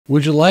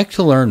Would you like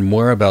to learn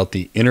more about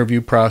the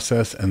interview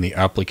process and the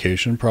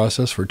application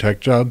process for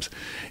tech jobs?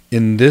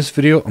 In this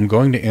video, I'm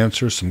going to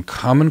answer some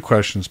common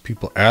questions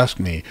people ask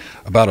me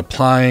about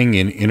applying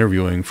and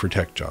interviewing for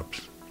tech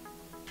jobs.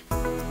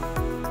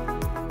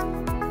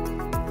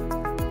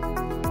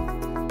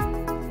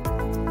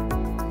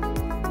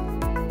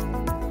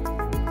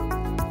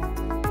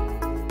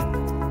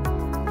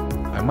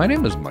 My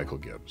name is Michael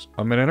Gibbs.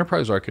 I'm an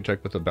enterprise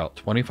architect with about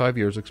 25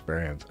 years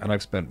experience, and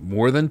I've spent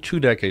more than 2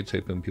 decades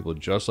helping people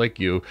just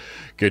like you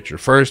get your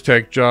first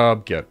tech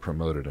job, get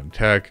promoted in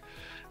tech,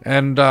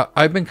 and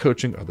I've been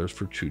coaching others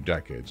for 2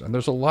 decades. And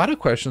there's a lot of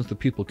questions that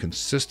people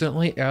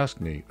consistently ask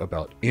me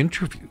about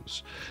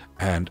interviews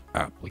and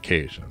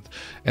applications.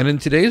 And in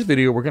today's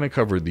video, we're going to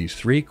cover these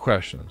 3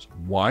 questions: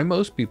 why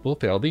most people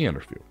fail the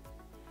interview,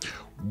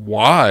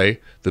 why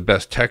the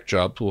best tech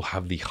jobs will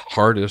have the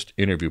hardest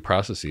interview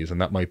processes,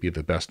 and that might be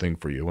the best thing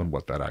for you and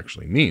what that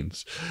actually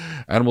means.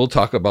 And we'll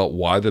talk about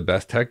why the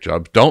best tech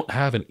jobs don't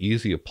have an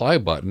easy apply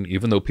button,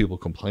 even though people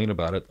complain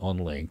about it on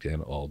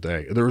LinkedIn all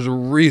day. There's a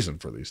reason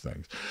for these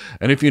things.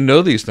 And if you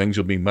know these things,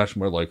 you'll be much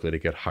more likely to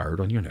get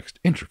hired on your next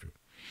interview.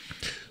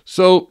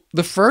 So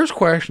the first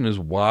question is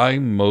why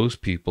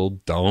most people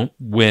don't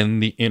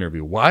win the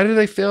interview. Why do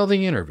they fail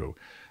the interview?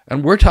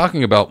 And we're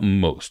talking about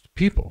most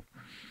people,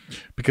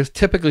 because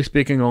typically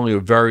speaking, only a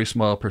very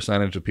small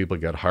percentage of people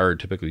get hired,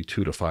 typically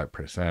 2 to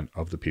 5%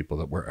 of the people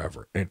that were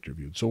ever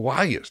interviewed. So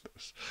why is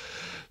this?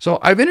 So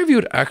I've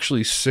interviewed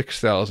actually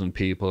 6,000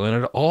 people,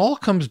 and it all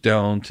comes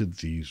down to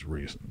these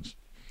reasons.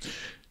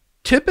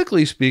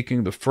 Typically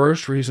speaking, the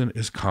first reason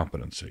is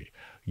competency.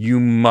 You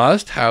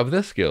must have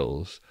the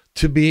skills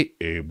to be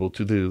able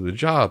to do the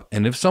job.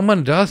 And if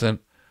someone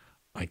doesn't,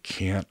 I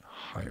can't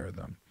hire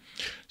them.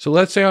 So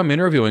let's say I'm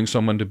interviewing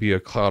someone to be a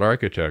cloud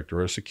architect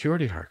or a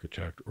security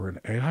architect or an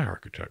AI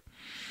architect.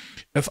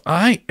 If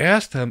I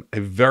ask them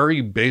a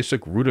very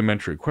basic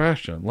rudimentary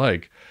question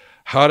like,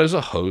 how does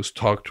a host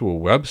talk to a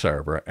web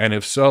server? And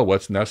if so,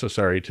 what's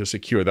necessary to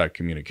secure that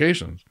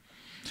communications?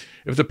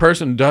 If the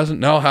person doesn't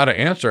know how to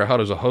answer, how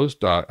does a host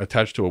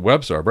attach to a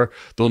web server,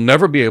 they'll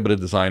never be able to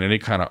design any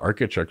kind of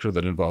architecture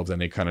that involves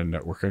any kind of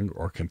networking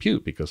or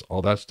compute, because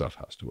all that stuff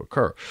has to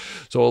occur.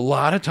 So a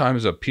lot of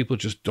times that people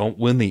just don't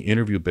win the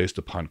interview based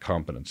upon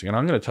competency. And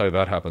I'm going to tell you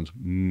that happens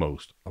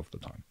most of the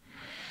time.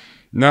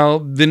 Now,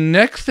 the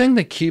next thing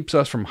that keeps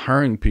us from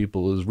hiring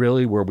people is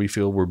really where we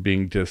feel we're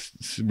being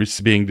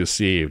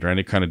deceived or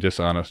any kind of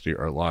dishonesty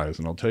or lies.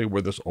 And I'll tell you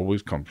where this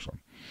always comes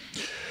from.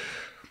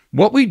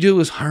 What we do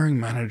as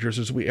hiring managers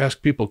is we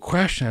ask people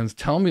questions.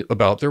 Tell me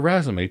about their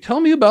resume. Tell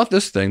me about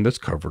this thing that's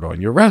covered on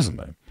your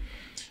resume.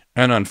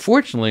 And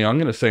unfortunately, I'm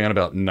going to say in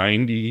about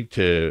 90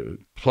 to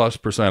plus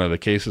 % of the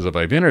cases that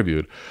I've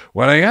interviewed,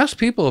 when I ask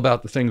people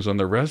about the things on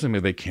their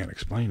resume, they can't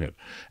explain it.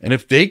 And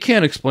if they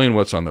can't explain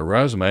what's on their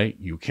resume,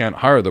 you can't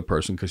hire the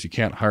person, because you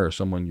can't hire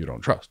someone you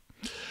don't trust.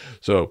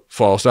 So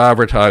false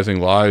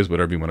advertising, lies,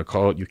 whatever you want to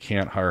call it, you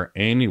can't hire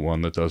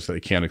anyone that they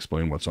can't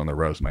explain what's on their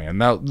resume. And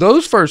now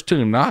those first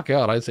 2 knock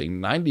out, I'd say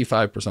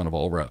 95% of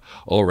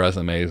all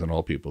resumes and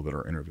all people that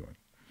are interviewing.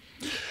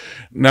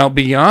 Now,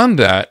 beyond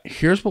that,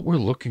 here's what we're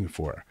looking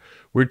for.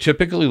 We're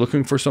typically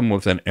looking for someone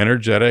with an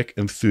energetic,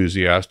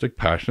 enthusiastic,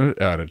 passionate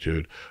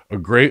attitude, a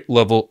great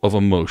level of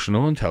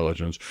emotional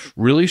intelligence,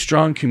 really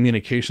strong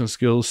communication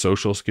skills,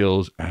 social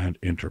skills, and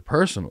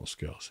interpersonal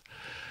skills.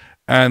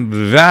 And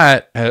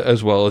that,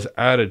 as well as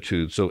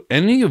attitude. So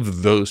any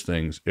of those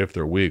things, if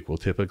they're weak, will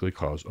typically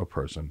cause a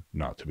person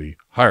not to be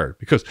hired.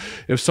 Because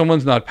if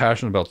someone's not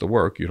passionate about the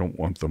work, you don't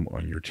want them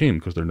on your team,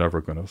 because they're never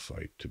going to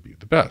fight to be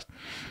the best.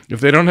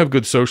 If they don't have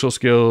good social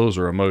skills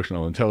or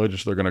emotional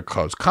intelligence, they're going to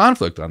cause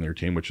conflict on their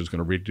team, which is going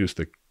to reduce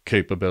the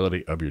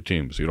capability of your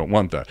team. So you don't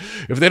want that.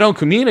 If they don't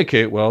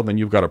communicate well, then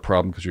you've got a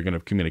problem, because you're going to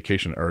have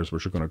communication errors,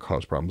 which are going to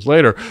cause problems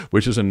later,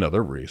 which is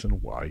another reason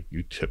why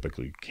you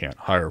typically can't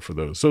hire for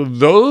those. So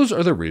those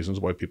are the reasons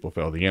why people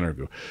fail the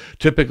interview.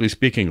 Typically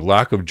speaking,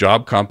 lack of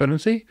job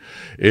competency.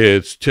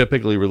 It's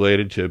typically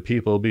related to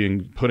people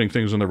putting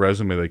things on the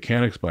resume they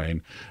can't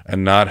explain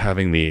and not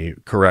having the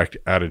correct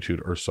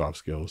attitude or soft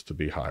skills to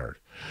be hired.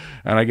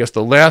 And I guess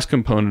the last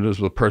component is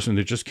the person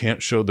that just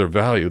can't show their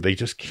value. They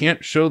just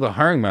can't show the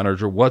hiring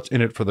manager what's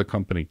in it for the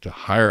company to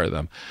hire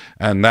them.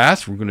 And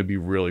that's going to be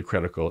really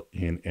critical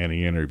in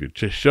any interview,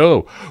 to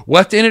show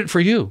what's in it for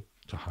you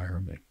to hire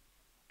me.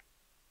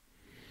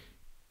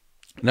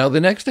 Now,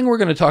 the next thing we're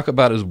going to talk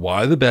about is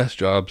why the best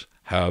jobs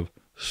have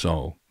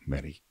so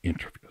many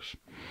interviews.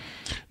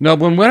 Now,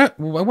 I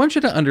want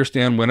you to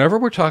understand, whenever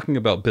we're talking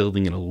about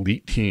building an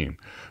elite team,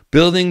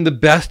 building the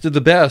best of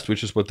the best,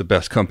 which is what the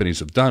best companies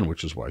have done,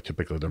 which is why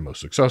typically they're most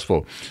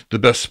successful. The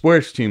best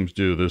sports teams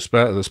do,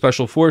 the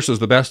special forces,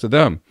 the best of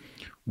them.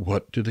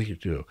 What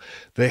do?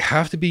 They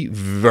have to be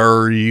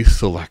very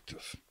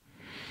selective.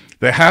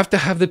 They have to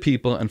have the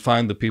people and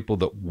find the people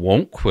that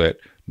won't quit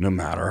no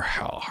matter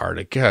how hard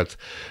it gets.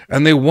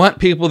 And they want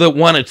people that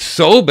want it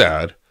so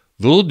bad,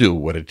 they'll do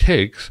what it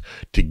takes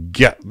to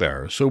get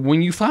there. So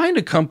when you find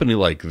a company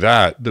like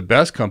that, the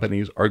best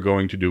companies are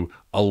going to do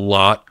a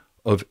lot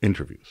of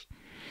interviews.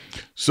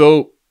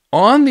 So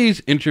on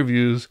these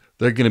interviews,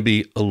 they're going to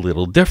be a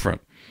little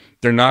different.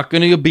 They're not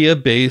going to be a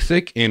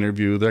basic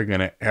interview. They're going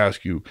to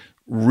ask you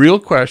real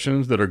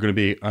questions that are going to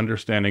be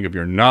understanding of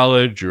your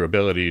knowledge, your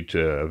ability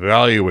to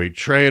evaluate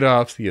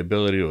trade-offs, the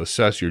ability to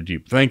assess your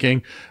deep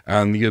thinking,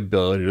 and the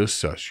ability to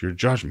assess your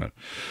judgment.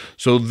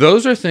 So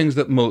those are things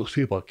that most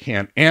people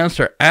can't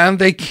answer, and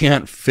they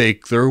can't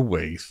fake their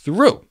way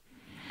through.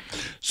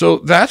 So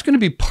that's going to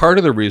be part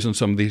of the reason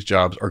some of these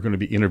jobs are going to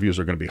be, interviews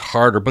are going to be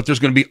harder, but there's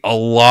going to be a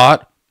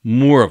lot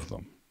more of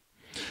them.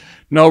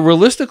 Now,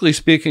 realistically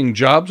speaking,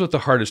 jobs with the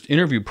hardest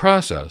interview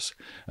process,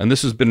 and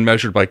this has been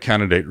measured by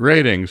candidate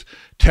ratings,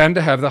 tend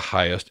to have the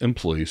highest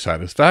employee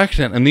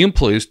satisfaction, and the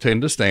employees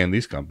tend to stay in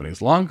these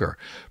companies longer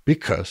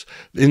because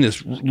in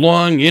this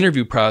long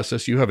interview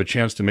process, you have a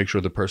chance to make sure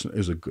the person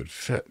is a good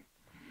fit.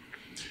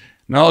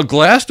 Now, a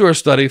Glassdoor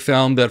study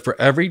found that for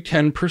every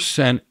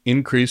 10%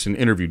 increase in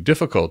interview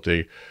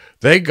difficulty,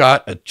 they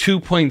got a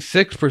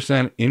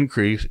 2.6%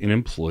 increase in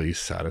employee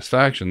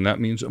satisfaction. That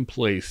means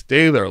employees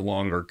stay there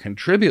longer,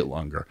 contribute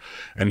longer.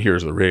 And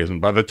here's the reason.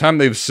 By the time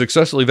they've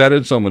successfully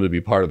vetted someone to be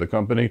part of the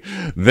company,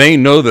 they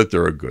know that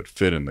they're a good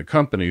fit in the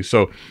company.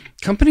 So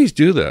companies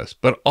do this,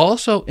 but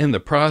also in the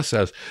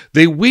process,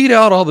 they weed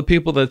out all the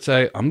people that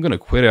say, I'm going to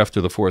quit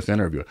after the 4th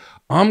interview.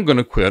 I'm going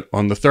to quit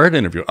on the 3rd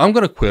interview. I'm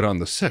going to quit on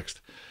the 6th.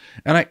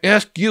 And I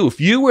ask you,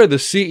 if you were the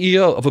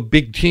CEO of a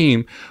big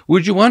team,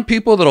 would you want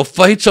people that'll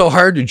fight so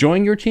hard to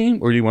join your team?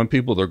 Or do you want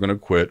people that are going to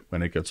quit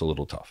when it gets a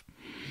little tough?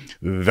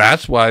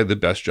 That's why the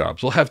best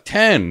jobs will have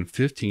 10,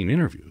 15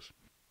 interviews.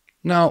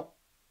 Now,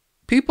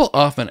 people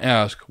often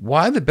ask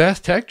why the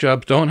best tech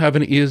jobs don't have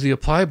an easy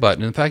apply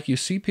button. In fact, you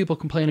see people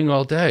complaining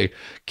all day.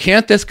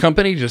 Can't this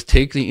company just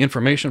take the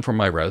information from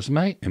my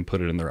resume and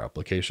put it in their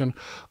application?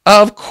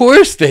 Of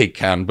course they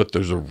can, but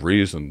there's a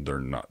reason they're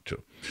not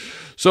to.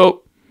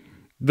 So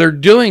they're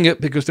doing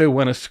it because they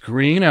want to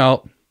screen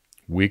out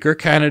weaker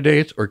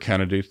candidates or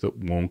candidates that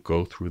won't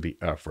go through the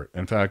effort.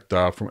 In fact,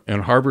 in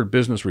Harvard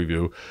Business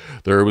Review,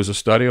 there was a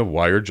study of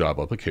why your job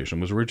application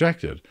was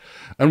rejected.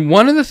 And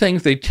one of the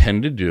things they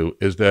tend to do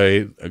is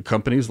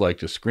companies like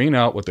to screen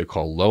out what they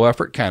call low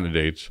effort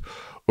candidates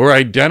or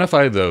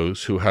identify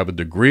those who have a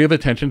degree of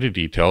attention to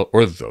detail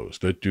or those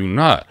that do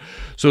not.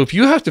 So if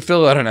you have to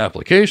fill out an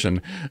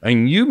application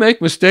and you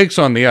make mistakes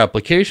on the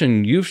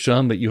application, you've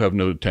shown that you have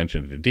no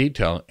attention to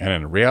detail. And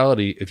in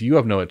reality, if you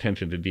have no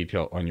attention to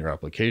detail on your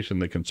application,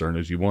 the concern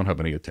is you won't have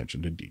any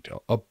attention to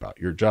detail about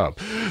your job.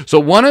 So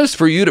one is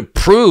for you to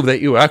prove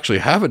that you actually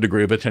have a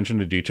degree of attention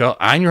to detail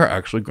and you're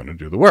actually going to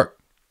do the work.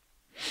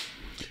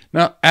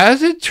 Now,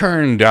 as it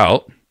turned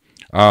out,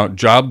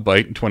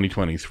 JobBite in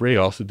 2023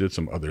 also did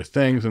some other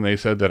things, and they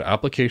said that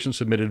applications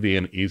submitted via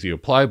an easy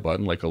apply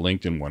button, like a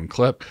LinkedIn one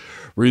click,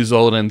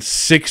 result in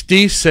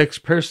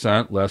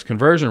 66% less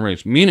conversion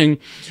rates, meaning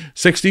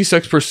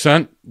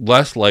 66%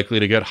 less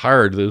likely to get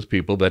hired those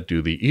people that do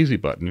the easy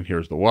button. And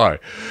here's the why.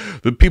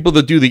 The people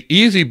that do the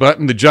easy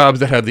button, the jobs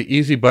that have the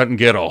easy button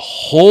get a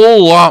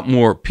whole lot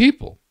more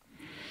people.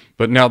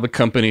 But now the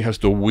company has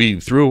to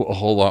weed through a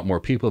whole lot more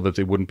people that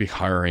they wouldn't be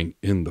hiring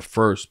in the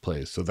first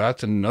place. So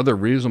that's another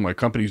reason why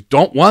companies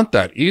don't want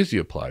that easy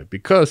apply,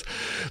 because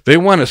they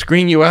want to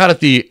screen you out at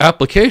the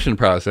application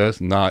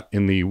process, not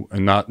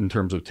in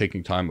terms of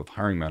taking time of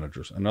hiring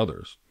managers and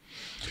others.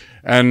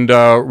 And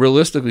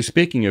realistically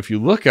speaking, if you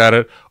look at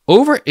it,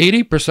 over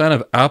 80%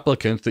 of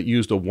applicants that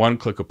used a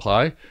one-click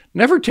apply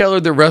never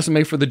tailored their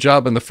resume for the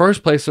job in the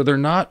first place, so they're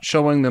not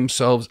showing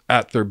themselves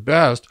at their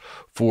best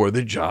for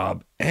the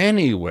job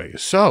anyway.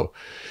 So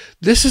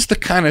this is the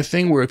kind of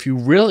thing where if you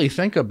really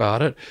think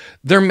about it,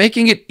 they're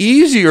making it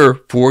easier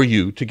for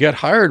you to get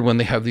hired when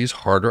they have these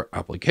harder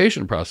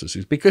application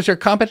processes, because your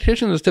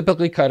competition is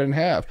typically cut in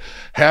half.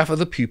 Half of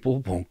the people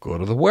won't go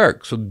to the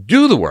work. So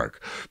do the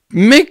work.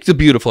 Make the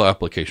beautiful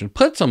application.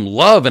 Put some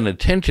love and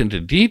attention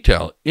to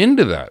detail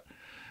into that,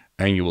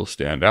 and you will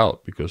stand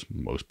out, because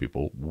most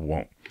people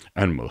won't.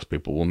 And most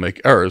people will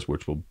make errors,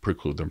 which will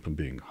preclude them from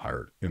being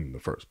hired in the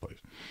first place.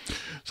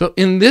 So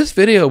in this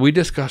video, we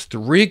discussed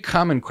 3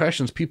 common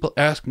questions people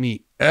ask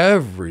me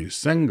every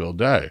single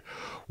day.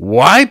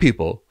 Why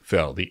people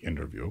fail the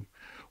interview,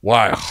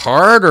 why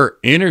harder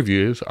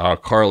interviews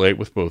correlate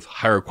with both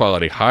higher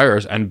quality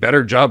hires and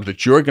better jobs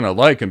that you're going to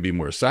like and be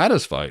more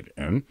satisfied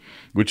in,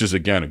 which is,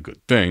 again, a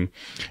good thing.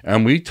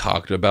 And we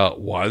talked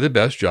about why the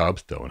best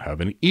jobs don't have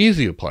an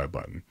easy apply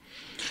button.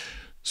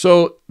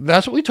 So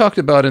that's what we talked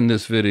about in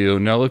this video.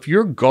 Now, if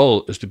your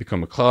goal is to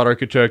become a cloud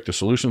architect, a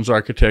solutions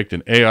architect,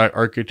 an AI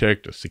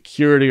architect, a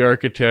security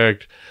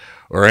architect,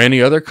 or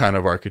any other kind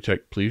of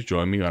architect, please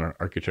join me on an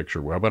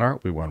architecture webinar.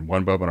 We run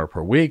 1 webinar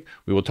per week.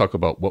 We will talk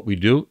about what we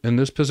do in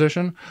this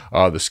position,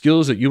 the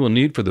skills that you will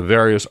need for the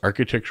various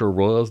architectural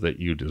roles that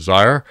you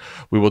desire.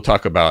 We will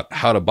talk about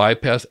how to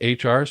bypass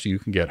HR so you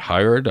can get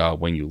hired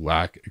when you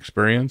lack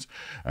experience.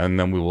 And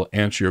then we will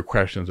answer your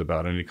questions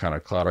about any kind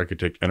of cloud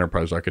architect,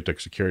 enterprise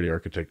architect, security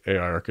architect, AI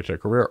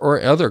architect career,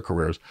 or other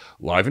careers,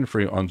 live and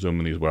free on Zoom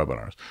in these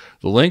webinars.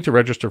 The link to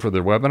register for the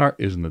webinar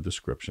is in the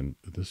description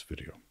of this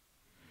video.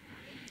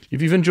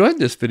 If you've enjoyed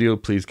this video,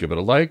 please give it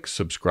a like,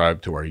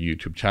 subscribe to our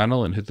YouTube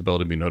channel, and hit the bell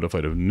to be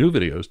notified of new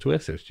videos to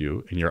assist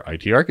you in your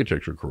IT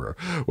architecture career,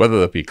 whether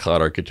that be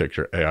cloud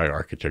architecture, AI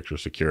architecture,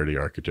 security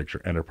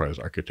architecture, enterprise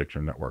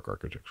architecture, network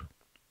architecture.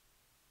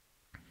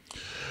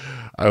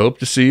 I hope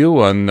to see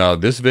you on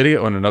this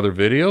video, on another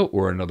video,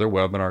 or another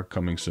webinar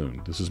coming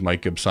soon. This is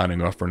Mike Gibbs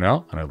signing off for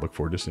now, and I look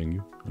forward to seeing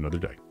you another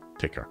day.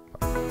 Take care.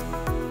 Bye.